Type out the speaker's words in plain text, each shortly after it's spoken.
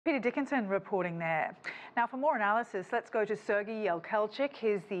Peter Dickinson reporting there. Now, for more analysis, let's go to Serhy Yekelchyk.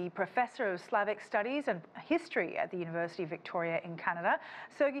 He's the Professor of Slavic Studies and History at the University of Victoria in Canada.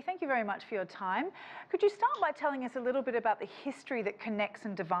 Serhy, thank you very much for your time. Could you start by telling us a little bit about the history that connects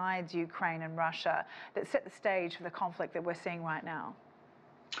and divides Ukraine and Russia, that set the stage for the conflict that we're seeing right now?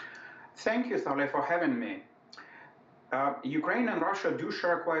 Thank you, Sally, for having me. Ukraine and Russia do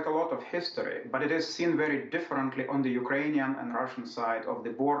share quite a lot of history, but it is seen very differently on the Ukrainian and Russian side of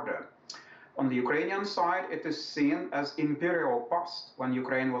the border. On the Ukrainian side, it is seen as imperial past, when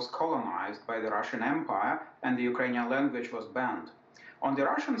Ukraine was colonized by the Russian Empire and the Ukrainian language was banned. On the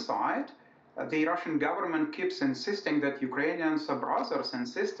Russian side, the Russian government keeps insisting that Ukrainians are brothers and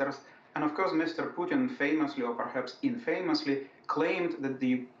sisters, and of course Mr. Putin famously, or perhaps infamously, claimed that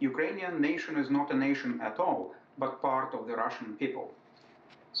the Ukrainian nation is not a nation at all, but part of the Russian people.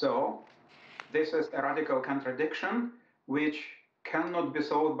 So this is a radical contradiction which cannot be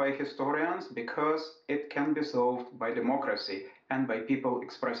solved by historians because it can be solved by democracy and by people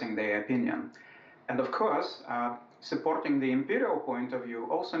expressing their opinion. And of course, supporting the imperial point of view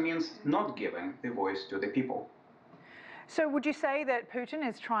also means not giving the voice to the people. So would you say that Putin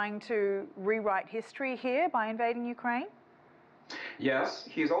is trying to rewrite history here by invading Ukraine? Yes,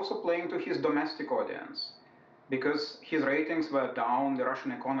 he's also playing to his domestic audience. Because his ratings were down, the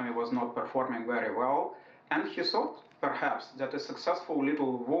Russian economy was not performing very well, and he thought, perhaps, that a successful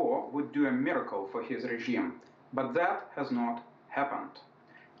little war would do a miracle for his regime. But that has not happened.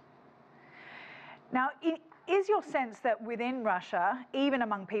 Now, is your sense that within Russia, even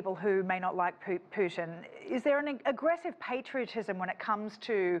among people who may not like Putin, is there an aggressive patriotism when it comes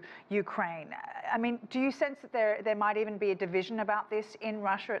to Ukraine? I mean, do you sense that there might even be a division about this in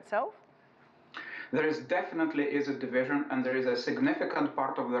Russia itself? There definitely is a division, and there is a significant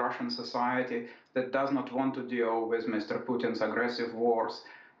part of the Russian society that does not want to deal with Mr. Putin's aggressive wars,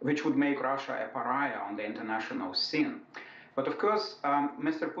 which would make Russia a pariah on the international scene. But of course,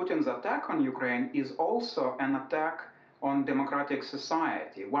 Mr. Putin's attack on Ukraine is also an attack on democratic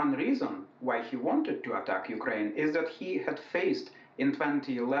society. One reason why he wanted to attack Ukraine is that he had faced in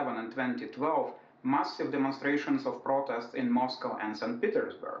 2011 and 2012 massive demonstrations of protest in Moscow and St.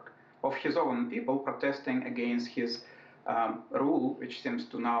 Petersburg, of his own people protesting against his rule, which seems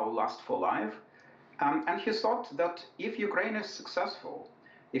to now last for life. And he thought that if Ukraine is successful,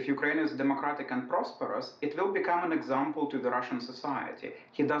 if Ukraine is democratic and prosperous, it will become an example to the Russian society.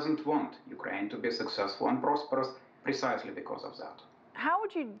 He doesn't want Ukraine to be successful and prosperous precisely because of that. How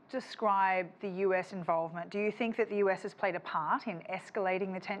would you describe the US involvement? Do you think that the US has played a part in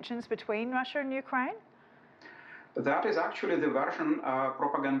escalating the tensions between Russia and Ukraine? That is actually the version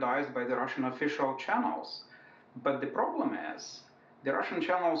propagandized by the Russian official channels. But the problem is, the Russian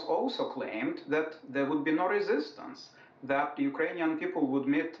channels also claimed that there would be no resistance, that the Ukrainian people would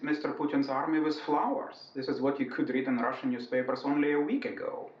meet Mr. Putin's army with flowers. This is what you could read in Russian newspapers only a week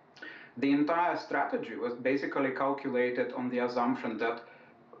ago. The entire strategy was basically calculated on the assumption that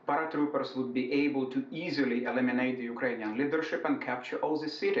paratroopers would be able to easily eliminate the Ukrainian leadership and capture all the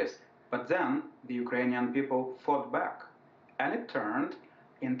cities. But then the Ukrainian people fought back, and it turned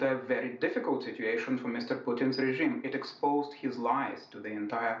into a very difficult situation for Mr. Putin's regime. It exposed his lies to the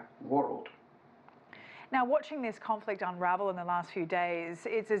entire world. Now, watching this conflict unravel in the last few days,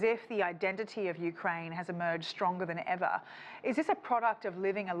 it's as if the identity of Ukraine has emerged stronger than ever. Is this a product of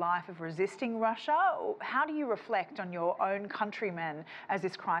living a life of resisting Russia? Or how do you reflect on your own countrymen as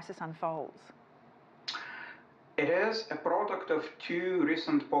this crisis unfolds? It is a product of two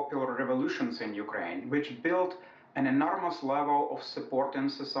recent popular revolutions in Ukraine, which built an enormous level of support in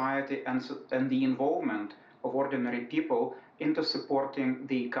society and the involvement of ordinary people into supporting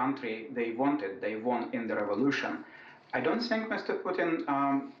the country they wanted, they won in the revolution. I don't think Mr. Putin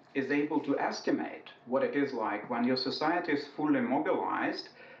is able to estimate what it is like when your society is fully mobilized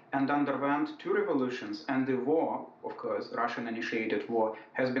and underwent two revolutions, and the war, of course, Russian-initiated war,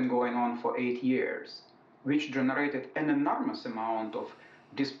 has been going on for 8 years, which generated an enormous amount of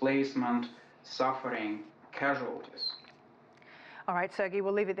displacement, suffering, casualties. All right, Serhy,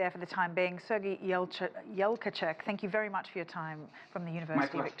 we'll leave it there for the time being. Serhy Yekelchyk, thank you very much for your time from the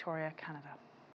University of Victoria, Canada.